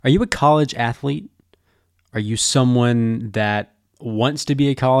Are you a college athlete? Are you someone that wants to be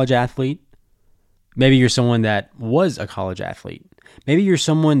a college athlete? Maybe you're someone that was a college athlete. Maybe you're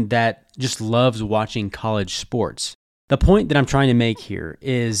someone that just loves watching college sports. The point that I'm trying to make here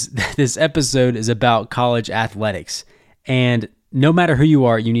is that this episode is about college athletics, and no matter who you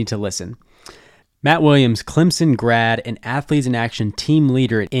are, you need to listen. Matt Williams, Clemson grad and Athletes in Action team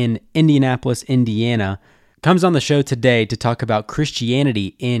leader in Indianapolis, Indiana, comes on the show today to talk about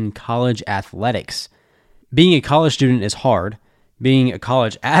Christianity in college athletics. Being a college student is hard. Being a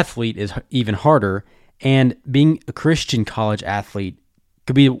college athlete is even harder. And being a Christian college athlete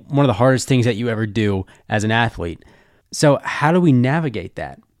could be one of the hardest things that you ever do as an athlete. So how do we navigate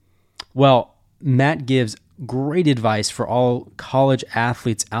that? Well, Matt gives great advice for all college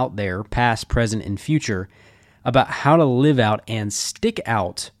athletes out there, past, present, and future, about how to live out and stick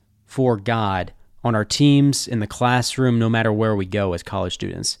out for God on our teams, in the classroom, no matter where we go as college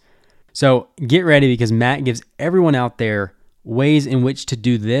students. So get ready, because Matt gives everyone out there ways in which to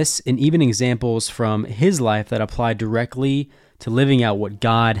do this, and even examples from his life that apply directly to living out what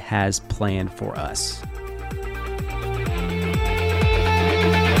God has planned for us.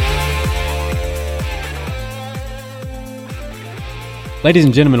 Ladies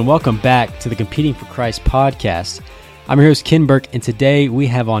and gentlemen, welcome back to the Competing for Christ podcast. I'm your host, Ken Burke, and today we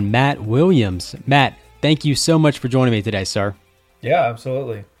have on Matt Williams. Matt, thank you so much for joining me today, sir. Yeah,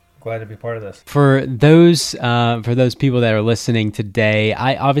 absolutely. Glad to be part of this. For those people that are listening today,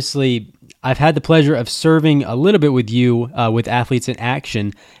 I've had the pleasure of serving a little bit with you with Athletes in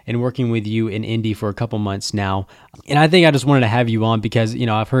Action and working with you in Indy for a couple months now. And I think I just wanted to have you on because,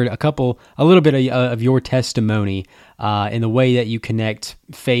 I've heard a little bit of your testimony and the way that you connect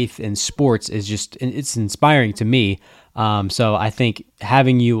faith and sports it's inspiring to me. So I think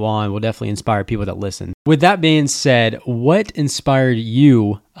having you on will definitely inspire people that listen. With that being said, what inspired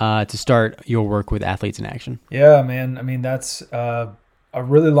you to start your work with Athletes in Action? Yeah, man. I mean, that's a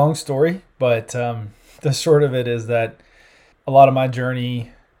really long story, but the short of it is that a lot of my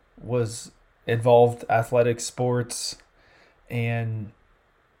journey involved athletics, sports, and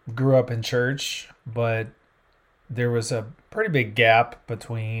grew up in church, but there was a pretty big gap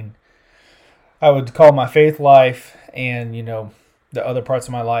between, I would call, my faith life and, the other parts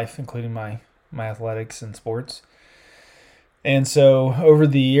of my life, including my athletics and sports. And so over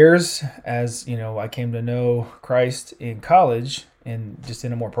the years, as, I came to know Christ in college and just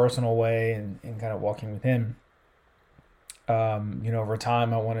in a more personal way and kind of walking with him, over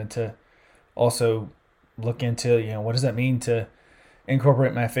time, I wanted to also look into, what does that mean to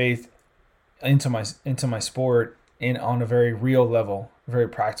incorporate my faith into my sport on a very real level, very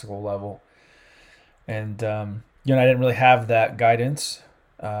practical level. And, I didn't really have that guidance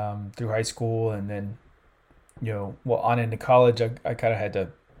through high school. And then, on into college, I kind of had to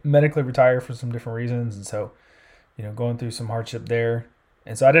medically retire for some different reasons. And so, going through some hardship there.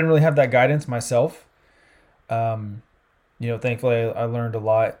 And so I didn't really have that guidance myself. Thankfully, I learned a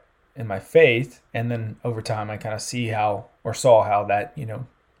lot in my faith. And then over time, I kind of saw how that,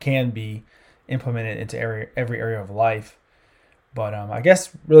 can be implemented into every area of life. But I guess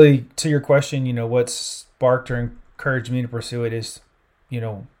really to your question, what sparked or encouraged me to pursue it is,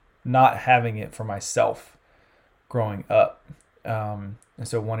 not having it for myself growing up. And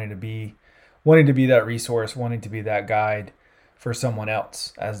so wanting to be that resource, wanting to be that guide for someone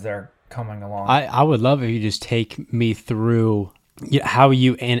else as they're coming along. I would love if you just take me through how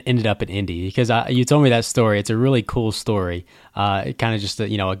you ended up in Indy, because you told me that story. It's a really cool story, kind of just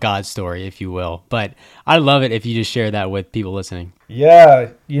a God story, if you will. But I'd love it if you just share that with people listening. Yeah,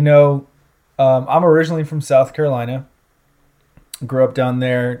 I'm originally from South Carolina. Grew up down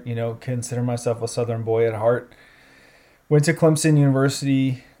there. Consider myself a Southern boy at heart. Went to Clemson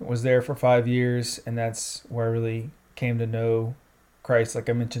University. Was there for 5 years, and that's where I really came to know Christ, like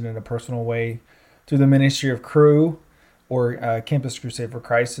I mentioned, in a personal way through the ministry of Crew. Or Campus Crusade for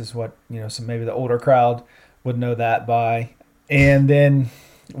Christ is what, some maybe the older crowd would know that by. And then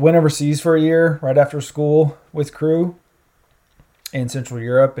went overseas for a year right after school with Crew in Central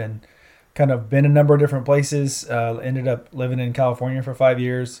Europe and kind of been a number of different places. Ended up living in California for 5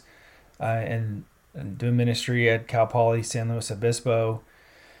 years and doing ministry at Cal Poly San Luis Obispo.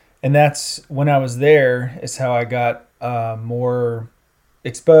 And that's when I was there is how I got more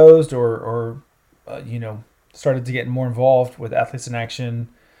exposed or started to get more involved with Athletes in Action,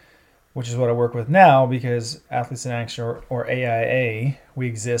 which is what I work with now, because Athletes in Action or AIA, we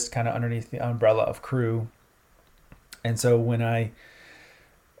exist kind of underneath the umbrella of Crew. And so when I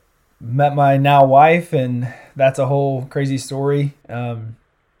met my now wife, and that's a whole crazy story,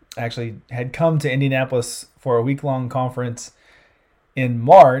 actually had come to Indianapolis for a week-long conference in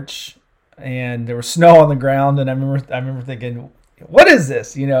March, and there was snow on the ground, and I remember thinking, what is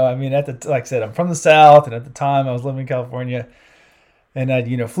this? I mean, like I said, I'm from the South, and at the time I was living in California, and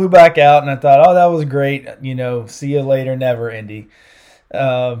I flew back out, and I thought, oh, that was great. See you later, never, Indy.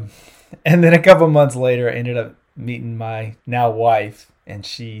 And then a couple months later, I ended up meeting my now wife, and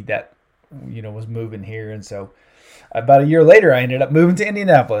she was moving here, and so about a year later, I ended up moving to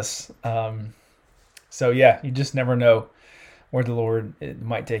Indianapolis. So yeah, you just never know where the Lord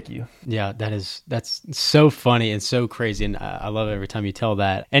might take you. Yeah, that's so funny and so crazy, and I love it every time you tell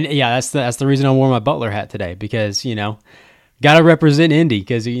that. And yeah, that's the reason I wore my Butler hat today, because got to represent Indy,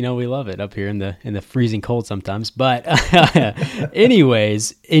 because we love it up here in the freezing cold sometimes. But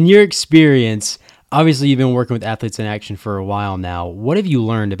anyways, in your experience, obviously you've been working with Athletes in Action for a while now. What have you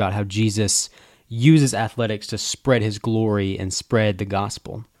learned about how Jesus uses athletics to spread his glory and spread the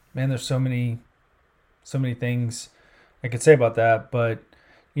gospel? Man, there's so many things I could say about that, but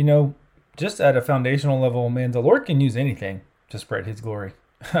just at a foundational level, man, the Lord can use anything to spread his glory.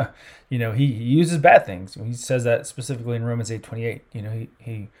 He uses bad things. He says that specifically in Romans 8:28.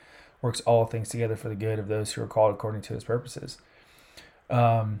 He works all things together for the good of those who are called according to his purposes.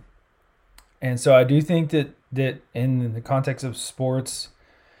 And so I do think that in the context of sports,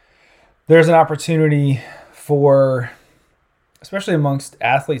 there's an opportunity for, especially amongst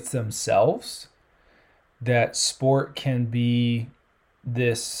athletes themselves, that sport can be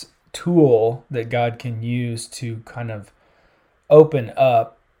this tool that God can use to kind of open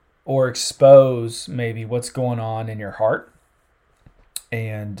up or expose maybe what's going on in your heart.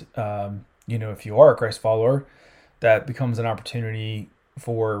 And, if you are a Christ follower, that becomes an opportunity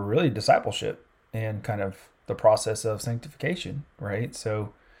for really discipleship and kind of the process of sanctification, right?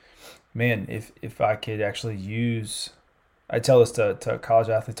 So, man, if I could actually I tell this to college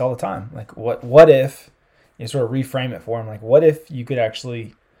athletes all the time, like what if you sort of reframe it for them, like what if you could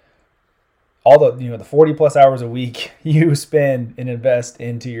actually, all the 40 plus hours a week you spend and invest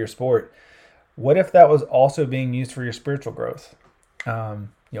into your sport, what if that was also being used for your spiritual growth?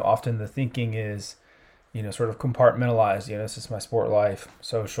 Often the thinking is, sort of compartmentalized, this is my sport life,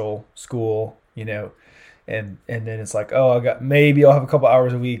 social, school, and then it's like, oh, maybe I'll have a couple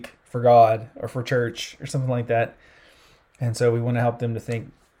hours a week for God or for church or something like that. And so we want to help them to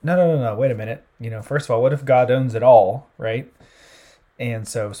think, no, wait a minute. First of all, what if God owns it all, right? And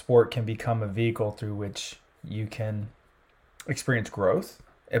so sport can become a vehicle through which you can experience growth,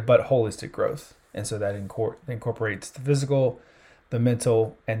 but holistic growth. And so that incorporates the physical, the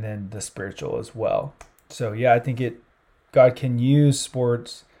mental, and then the spiritual as well. So yeah, I think God can use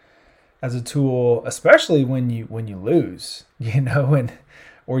sports as a tool, especially when you lose,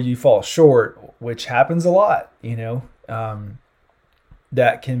 or you fall short, which happens a lot,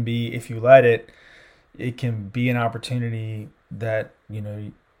 that can be, if you let it can be an opportunity that,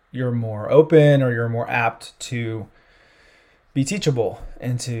 you're more open, or you're more apt to be teachable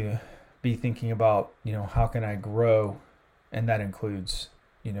and to be thinking about, how can I grow? And that includes,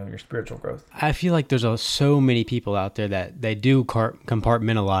 your spiritual growth. I feel like there's so many people out there that they do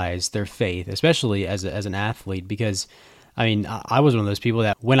compartmentalize their faith, especially as an athlete, because I mean, I was one of those people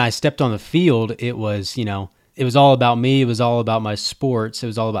that when I stepped on the field, it was, it was all about me. It was all about my sports. It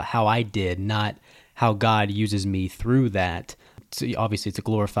was all about how I did, not how God uses me through that. So obviously to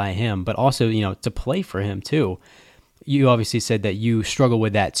glorify him, but also, to play for him too. You obviously said that you struggle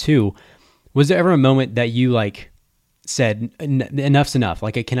with that too. Was there ever a moment that you said enough's enough?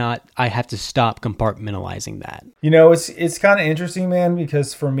 I have to stop compartmentalizing that. It's kind of interesting, man,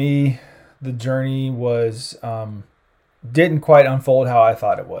 because for me, the journey was, didn't quite unfold how I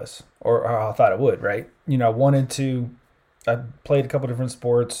thought it was, or how I thought it would, right? I played a couple different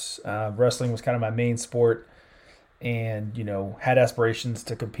sports. Wrestling was kind of my main sport, and, had aspirations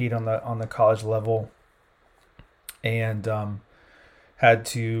to compete on the college level, and had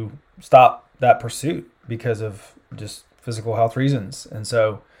to stop that pursuit because of just physical health reasons. And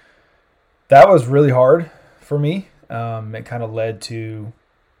so that was really hard for me. It kind of led to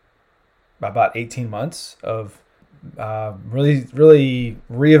about 18 months of really, really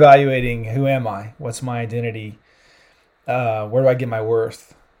reevaluating, who am I? What's my identity? Where do I get my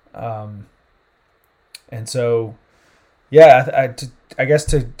worth? And so, yeah, I guess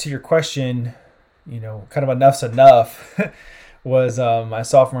to your question, kind of enough's enough was my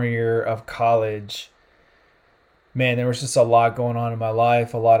sophomore year of college. Man, there was just a lot going on in my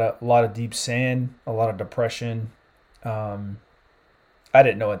life, a lot of deep sin, a lot of depression. I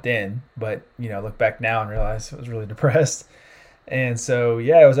didn't know it then, but, look back now and realize I was really depressed. And so,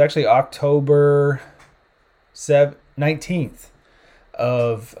 yeah, it was actually October 19th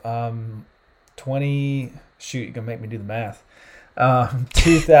of 20, shoot, you're going to make me do the math.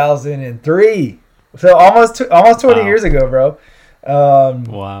 2003. So almost 20 Wow. years ago, bro.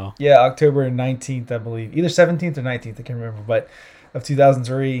 Wow. Yeah, October 19th, I believe. Either 17th or 19th, I can't remember, but of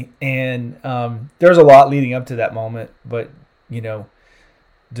 2003. And there's a lot leading up to that moment, but,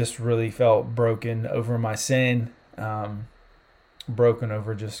 just really felt broken over my sin, broken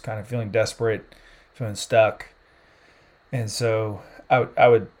over just kind of feeling desperate, feeling stuck. And so I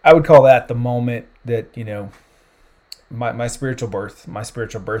would call that the moment that, my spiritual birth, my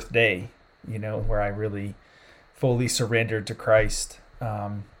spiritual birthday, where I really fully surrendered to Christ.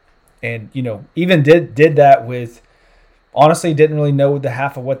 And, even did that with, honestly, didn't really know the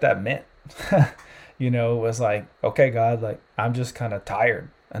half of what that meant. It was like, okay, God, like, I'm just kind of tired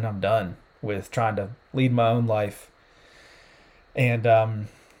and I'm done with trying to lead my own life. And,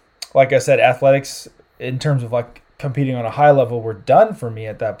 like I said, athletics, in terms of like competing on a high level, were done for me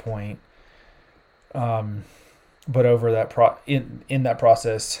at that point. But over that in that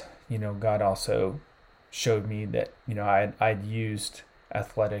process, God also showed me that, I'd used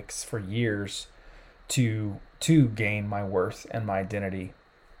athletics for years to gain my worth and my identity.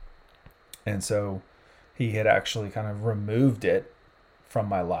 And so he had actually kind of removed it from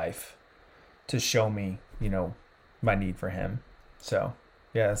my life to show me, my need for him. So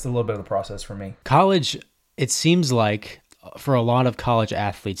yeah, it's a little bit of the process for me. College, it seems like for a lot of college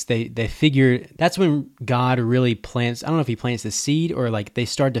athletes, they figure that's when God really plants, I don't know if he plants the seed or like they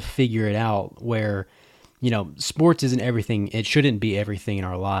start to figure it out where, sports isn't everything. It shouldn't be everything in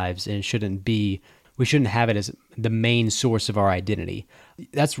our lives, and we shouldn't have it as the main source of our identity.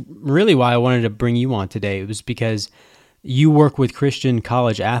 That's really why I wanted to bring you on today. It was because you work with Christian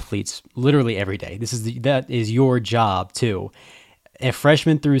college athletes literally every day. That is your job too. And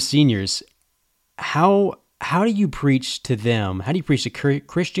freshmen through seniors, how do you preach to them? How do you preach to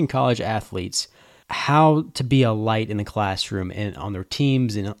Christian college athletes how to be a light in the classroom and on their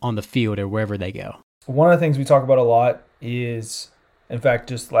teams and on the field or wherever they go? One of the things we talk about a lot is, in fact,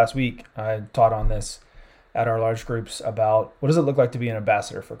 just last week, I taught on this at our large groups about what does it look like to be an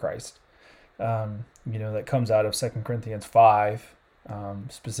ambassador for Christ? That comes out of 2 Corinthians 5,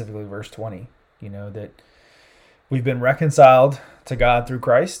 specifically verse 20, that we've been reconciled to God through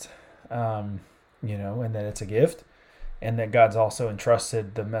Christ, and that it's a gift, and that God's also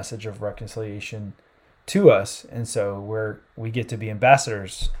entrusted the message of reconciliation to us. And so we get to be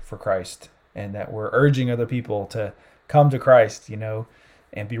ambassadors for Christ, and that we're urging other people to come to Christ, and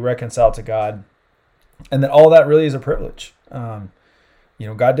be reconciled to God. And that all that really is a privilege.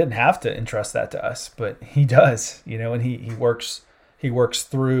 God didn't have to entrust that to us, but he does, and he works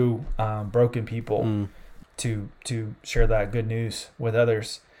through broken people to share that good news with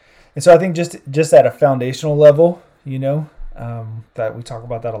others. And so I think just at a foundational level, that we talk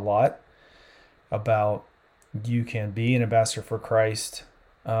about that a lot, about you can be an ambassador for Christ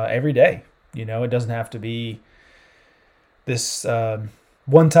every day. It doesn't have to be this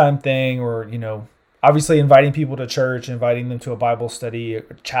one-time thing, or, obviously inviting people to church, inviting them to a Bible study, a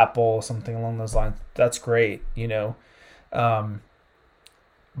chapel, something along those lines. That's great,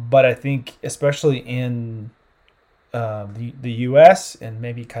 but I think especially in the U.S. and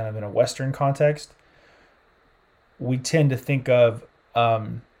maybe kind of in a Western context, we tend to think of,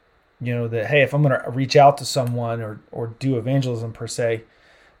 that, hey, if I'm going to reach out to someone or do evangelism per se,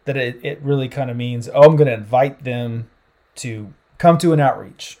 that it really kind of means, I'm going to invite them to come to an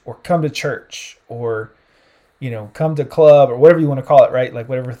outreach or come to church or, come to club or whatever you want to call it, right? Like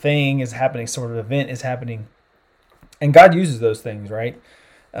whatever thing is happening, sort of event is happening. And God uses those things, right?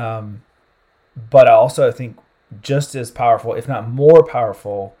 But I think just as powerful, if not more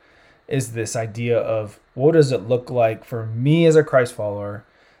powerful, is this idea of what does it look like for me as a Christ follower,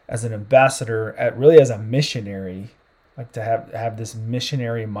 as an ambassador, really as a missionary, like to have this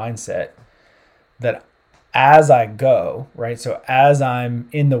missionary mindset that as I go, right? So as I'm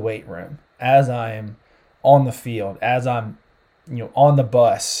in the weight room, as I'm on the field, as I'm, on the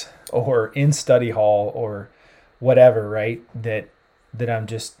bus or in study hall or whatever, right? That I'm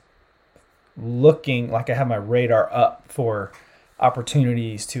just looking like I have my radar up for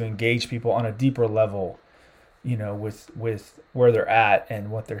opportunities to engage people on a deeper level, with where they're at and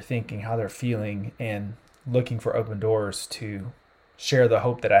what they're thinking, how they're feeling, and looking for open doors to share the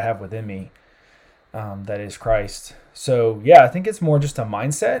hope that I have within me, that is Christ. So yeah, I think it's more just a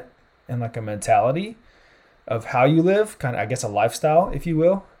mindset and like a mentality of how you live, kind of, I guess, a lifestyle, if you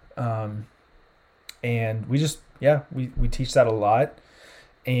will. And we just, we teach that a lot.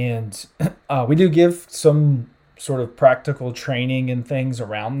 And we do give some sort of practical training and things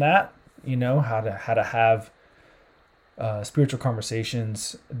around that, how to have spiritual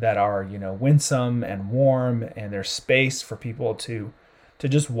conversations that are, winsome and warm, and there's space for people to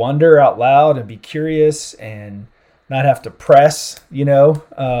just wonder out loud and be curious and not have to press,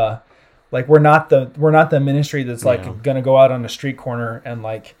 like we're not the ministry that's like going to go out on the street corner and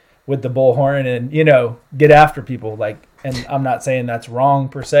like with the bullhorn and, get after people. Like, and I'm not saying that's wrong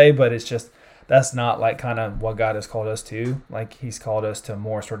per se, but it's just, that's not like kind of what God has called us to. Like he's called us to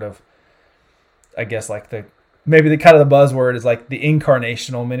more sort of, I guess like maybe the kind of the buzzword is like the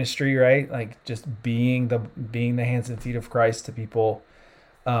incarnational ministry, right? Like just being the hands and feet of Christ to people,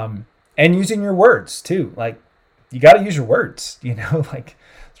 and using your words too. Like you got to use your words, like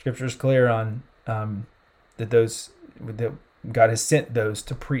Scripture is clear on that God has sent those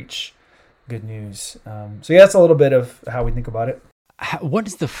to preach good news. So yeah, that's a little bit of how we think about it. What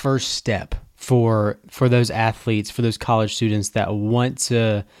is the first step for those athletes, for those college students that want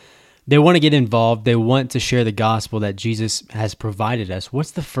to get involved, they want to share the gospel that Jesus has provided us?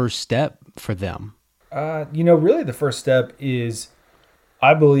 What's the first step for them? Really the first step is,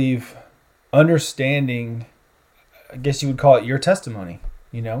 I believe, understanding, I guess you would call it your testimony,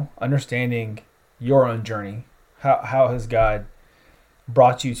 understanding your own journey. How has God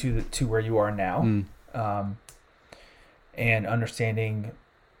brought you to where you are now? And understanding,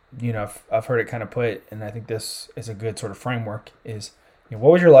 I've heard it kind of put, and I think this is a good sort of framework, is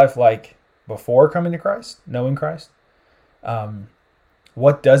what was your life like before coming to Christ, knowing Christ?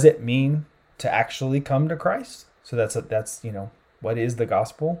 What does it mean to actually come to Christ? So that's what is the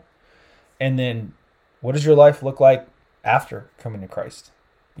gospel? And then what does your life look like after coming to Christ?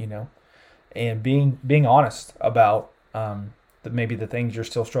 And being honest about maybe the things you're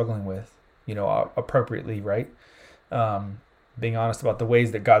still struggling with, appropriately, right? Being honest about the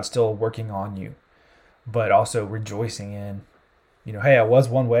ways that God's still working on you, but also rejoicing in, hey, I was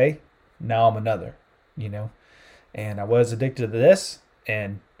one way, now I'm another, and I was addicted to this,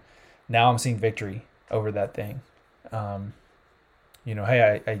 and now I'm seeing victory over that thing.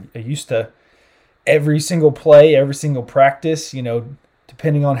 Hey, I used to, every single play, every single practice,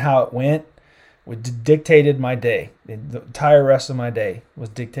 depending on how it went, dictated my day. The entire rest of my day was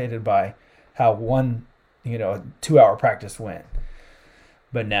dictated by how one, 2-hour practice went.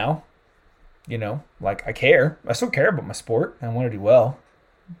 But now, like I still care about my sport. I want to do well,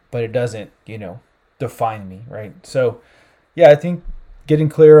 but it doesn't, define me. Right. So yeah, I think getting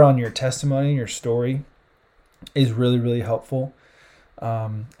clear on your testimony, your story is really, really helpful.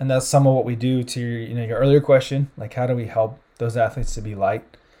 And that's some of what we do to your earlier question, like how do we help those athletes to be light,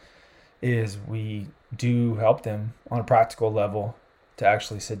 is we do help them on a practical level to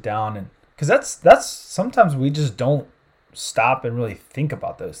actually sit down, and because that's sometimes we just don't stop and really think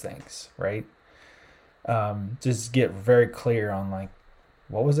about those things, right? Just get very clear on like,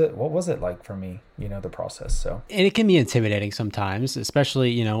 what was it like for me, the process. So, and it can be intimidating sometimes,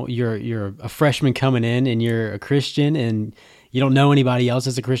 especially, you're a freshman coming in and you're a Christian and you don't know anybody else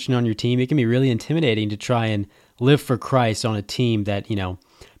as a Christian on your team. It can be really intimidating to try and live for Christ on a team that,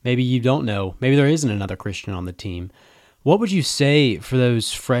 maybe you don't know. Maybe there isn't another Christian on the team. What would you say for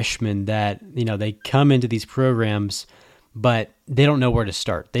those freshmen that, they come into these programs, but they don't know where to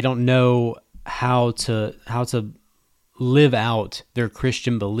start? They don't know how to live out their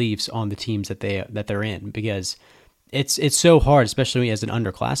Christian beliefs on the teams that they're in, because it's so hard, especially as an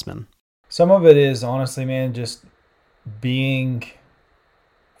underclassman. Some of it is honestly, man, just being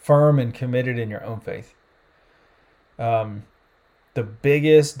firm and committed in your own faith. The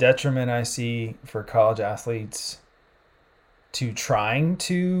biggest detriment I see for college athletes to trying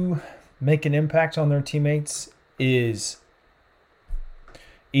to make an impact on their teammates is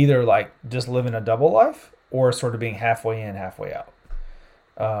either like just living a double life or sort of being halfway in, halfway out.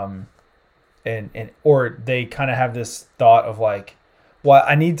 Or they kind of have this thought of like, well,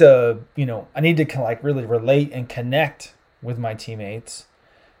 I need to like really relate and connect with my teammates.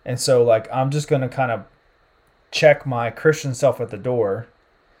 And so like, I'm just going to kind of check my Christian self at the door.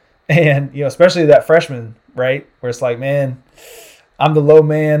 And, especially that freshman, right? Where it's like, man, I'm the low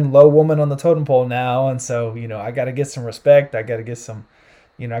woman on the totem pole now. And so, I got to get some respect. I got to get some,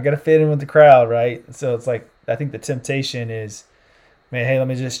 I got to fit in with the crowd, right? So it's like, I think the temptation is, man, hey, let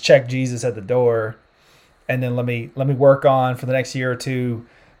me just check Jesus at the door. And then let me work on for the next year or two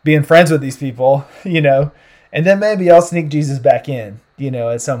being friends with these people, and then maybe I'll sneak Jesus back in,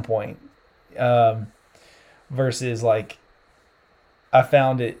 at some point. Versus like, I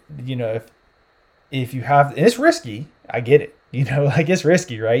found it, if you have, and it's risky, I get it, like it's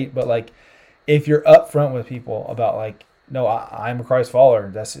risky, right? But like, if you're upfront with people about like, no, I'm a Christ follower.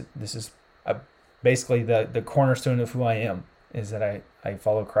 This is basically the cornerstone of who I am, is that I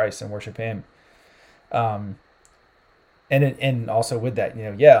follow Christ and worship Him. and also with that,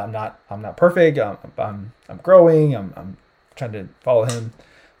 yeah, I'm not perfect. I'm growing. I'm trying to follow him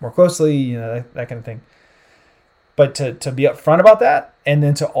more closely, that kind of thing. But to be upfront about that, and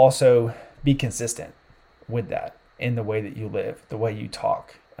then to also be consistent with that in the way that you live, the way you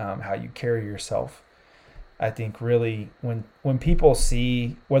talk, how you carry yourself. I think really when people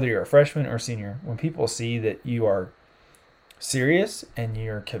see, whether you're a freshman or senior, when people see that you are serious and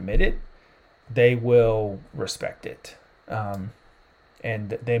you're committed, they will respect it. And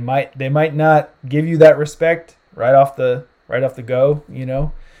they might not give you that respect right off the go,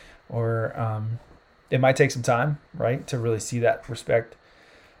 or it might take some time, right, to really see that respect.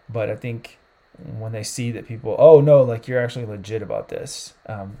 But I think when they see that people, oh no, like you're actually legit about this,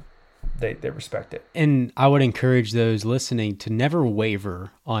 they respect it. And I would encourage those listening to never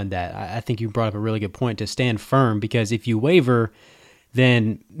waver on that. I think you brought up a really good point, to stand firm, because if you waver,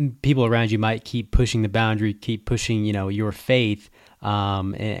 then people around you might keep pushing the boundary, keep pushing, your faith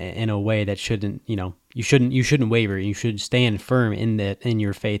in a way that shouldn't, you shouldn't waver. You should stand firm in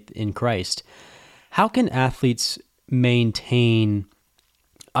your faith in Christ. How can athletes maintain?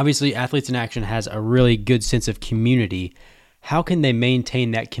 Obviously, Athletes in Action has a really good sense of community. How can they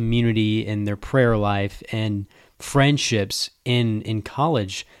maintain that community in their prayer life and friendships in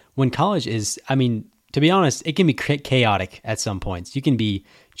college, when college is, to be honest, it can be chaotic at some points. You can be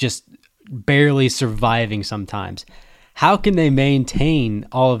just barely surviving sometimes. How can they maintain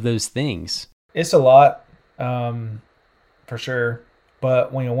all of those things? It's a lot, for sure.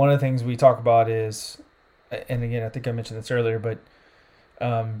 But one of the things we talk about is, and again, I think I mentioned this earlier, but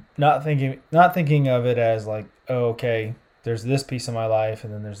not thinking of it as like, oh, okay, there's this piece of my life,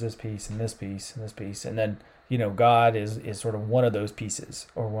 and then there's this piece, and this piece, and this piece, and then God is sort of one of those pieces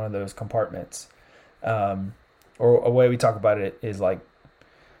or one of those compartments. Or a way we talk about it is like,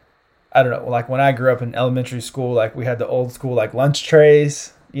 I don't know, like when I grew up in elementary school, like we had the old school like lunch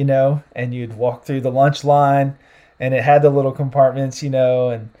trays, and you'd walk through the lunch line, and it had the little compartments, and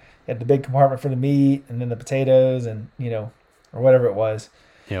you had the big compartment for the meat, and then the potatoes, and or whatever it was.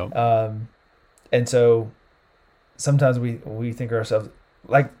 Yeah. And so sometimes we think of ourselves,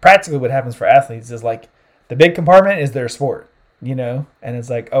 like practically what happens for athletes is like the big compartment is their sport, and it's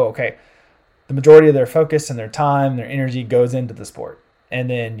like, oh, okay, the majority of their focus and their time, their energy goes into the sport. And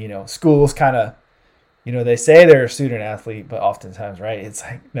then, school's kind of, they say they're a student athlete, but oftentimes, right, it's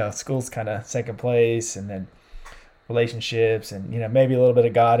like, no, school's kind of second place, and then relationships and, maybe a little bit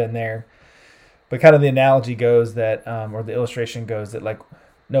of God in there. But kind of the analogy goes that, or the illustration goes that, like,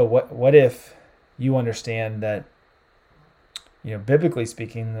 no, what if you understand that, biblically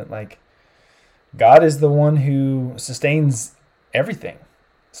speaking, that like God is the one who sustains everything,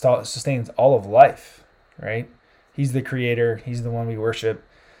 sustains all of life, right? He's the creator. He's the one we worship.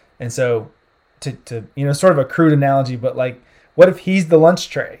 And so to sort of a crude analogy, but like, what if he's the lunch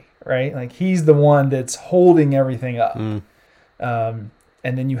tray, right? Like he's the one that's holding everything up.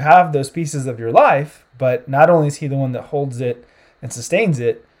 And then you have those pieces of your life, but not only is he the one that holds it and sustains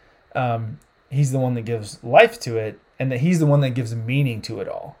it, he's the one that gives life to it, and that he's the one that gives meaning to it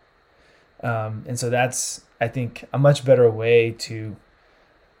all. And so that's, I think, a much better way to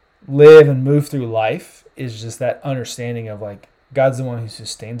live and move through life, is just that understanding of like God's the one who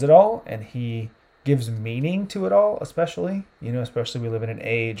sustains it all, and he gives meaning to it all, especially we live in an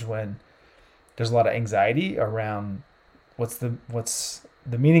age when there's a lot of anxiety around what's the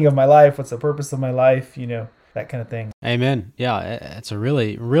meaning of my life, what's the purpose of my life, that kind of thing. Amen. Yeah, it's a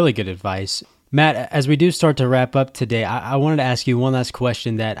really, really good advice. Matt, as we do start to wrap up today, I wanted to ask you one last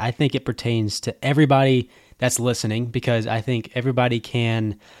question that I think it pertains to everybody that's listening, because I think everybody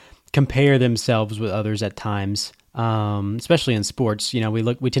can compare themselves with others at times, especially in sports. We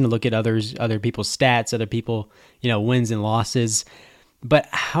tend to look at other people's stats, other people, wins and losses. But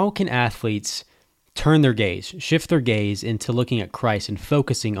how can athletes shift their gaze into looking at Christ and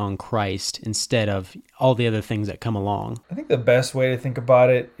focusing on Christ instead of all the other things that come along? I think the best way to think about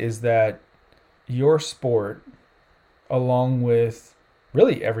it is that your sport, along with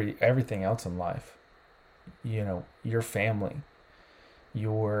really everything else in life, your family,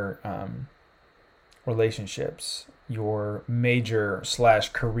 your relationships, your major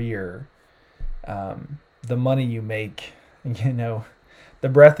 / career, the money you make, the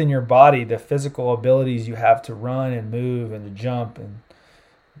breath in your body, the physical abilities you have to run and move and to jump and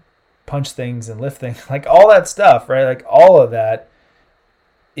punch things and lift things, like all that stuff, right? Like all of that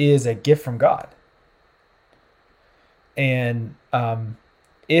is a gift from God. And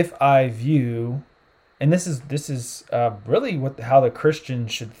if I view, and this is really how the Christian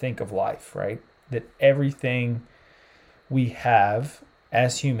should think of life, right? That everything we have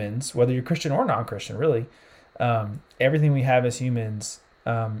as humans, whether you're Christian or non-Christian, really, Everything we have as humans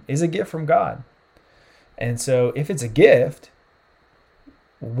is a gift from God. And so if it's a gift,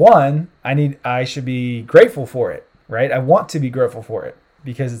 I should be grateful for it, right? I want to be grateful for it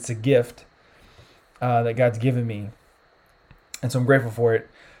because it's a gift that God's given me. And so I'm grateful for it.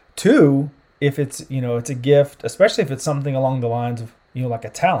 2, if it's, it's a gift, especially if it's something along the lines of, like a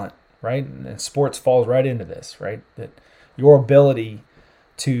talent, right? And sports falls right into this, right? That your ability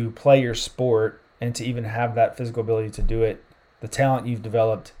to play your sport and to even have that physical ability to do it, the talent you've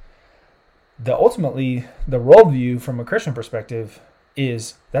developed, ultimately the worldview from a Christian perspective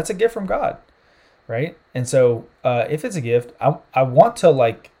is that's a gift from God, right? And so if it's a gift, I want to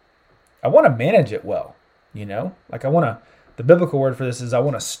manage it well, the biblical word for this is I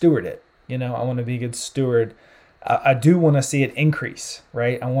want to steward it. I want to be a good steward. I do want to see it increase,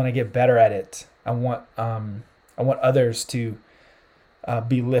 right? I want to get better at it. I want others to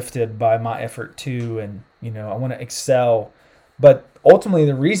be lifted by my effort too, and I want to excel. But ultimately,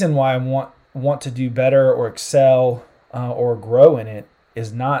 the reason why I want to do better or excel or grow in it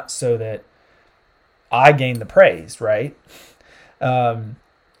is not so that I gain the praise, right?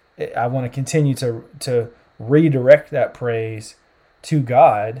 I want to continue to redirect that praise to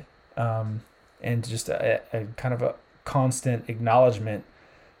God, and just a kind of a constant acknowledgement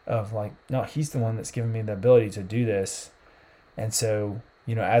of no, He's the one that's given me the ability to do this. And so,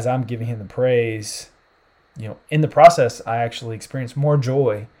 as I'm giving Him the praise, in the process, I actually experience more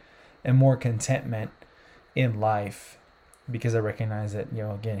joy and more contentment in life because I recognize that,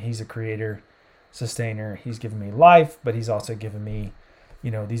 again, He's a creator, sustainer. He's given me life, but He's also given me,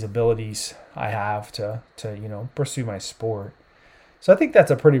 these abilities I have to pursue my sport. So I think that's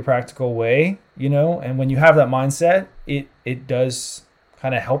a pretty practical way, and when you have that mindset, it does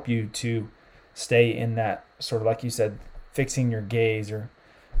kind of help you to stay in that sort of, like you said, fixing your gaze or,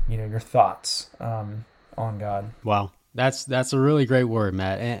 your thoughts on God. Wow. That's a really great word,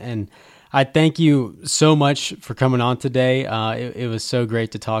 Matt. And I thank you so much for coming on today. It was so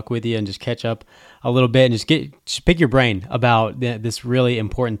great to talk with you and just catch up a little bit and just pick your brain about this really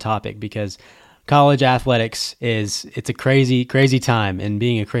important topic, because college athletics it's a crazy, crazy time, and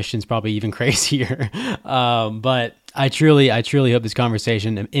being a Christian is probably even crazier. But I truly hope this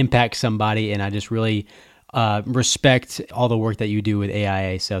conversation impacts somebody, and I just really respect all the work that you do with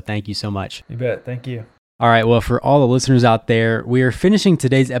AIA. So thank you so much. You bet. Thank you. All right. Well, for all the listeners out there, we are finishing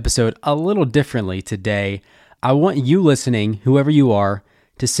today's episode a little differently today. I want you listening, whoever you are,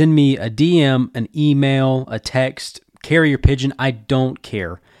 to send me a DM, an email, a text, carrier pigeon. I don't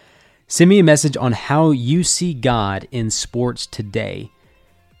care. Send me a message on how you see God in sports today.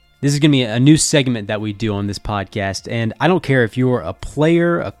 This is going to be a new segment that we do on this podcast. And I don't care if you're a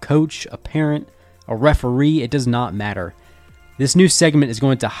player, a coach, a parent, a referee, it does not matter. This new segment is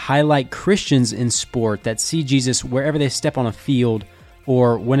going to highlight Christians in sport that see Jesus wherever they step on a field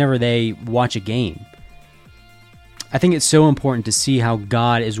or whenever they watch a game. I think it's so important to see how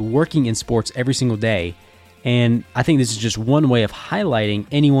God is working in sports every single day, and I think this is just one way of highlighting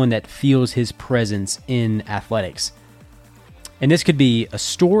anyone that feels His presence in athletics. And this could be a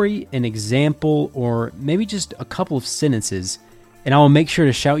story, an example, or maybe just a couple of sentences, and I will make sure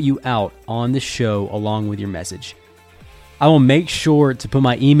to shout you out on the show along with your message. I will make sure to put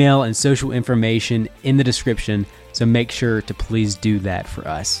my email and social information in the description, so make sure to please do that for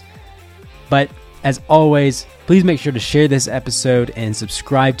us. But as always, please make sure to share this episode and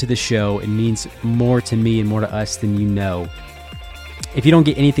subscribe to the show. It means more to me and more to us than you know. If you don't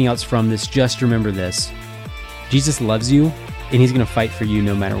get anything else from this, just remember this. Jesus loves you, and He's going to fight for you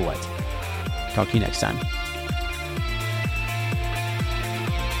no matter what. Talk to you next time.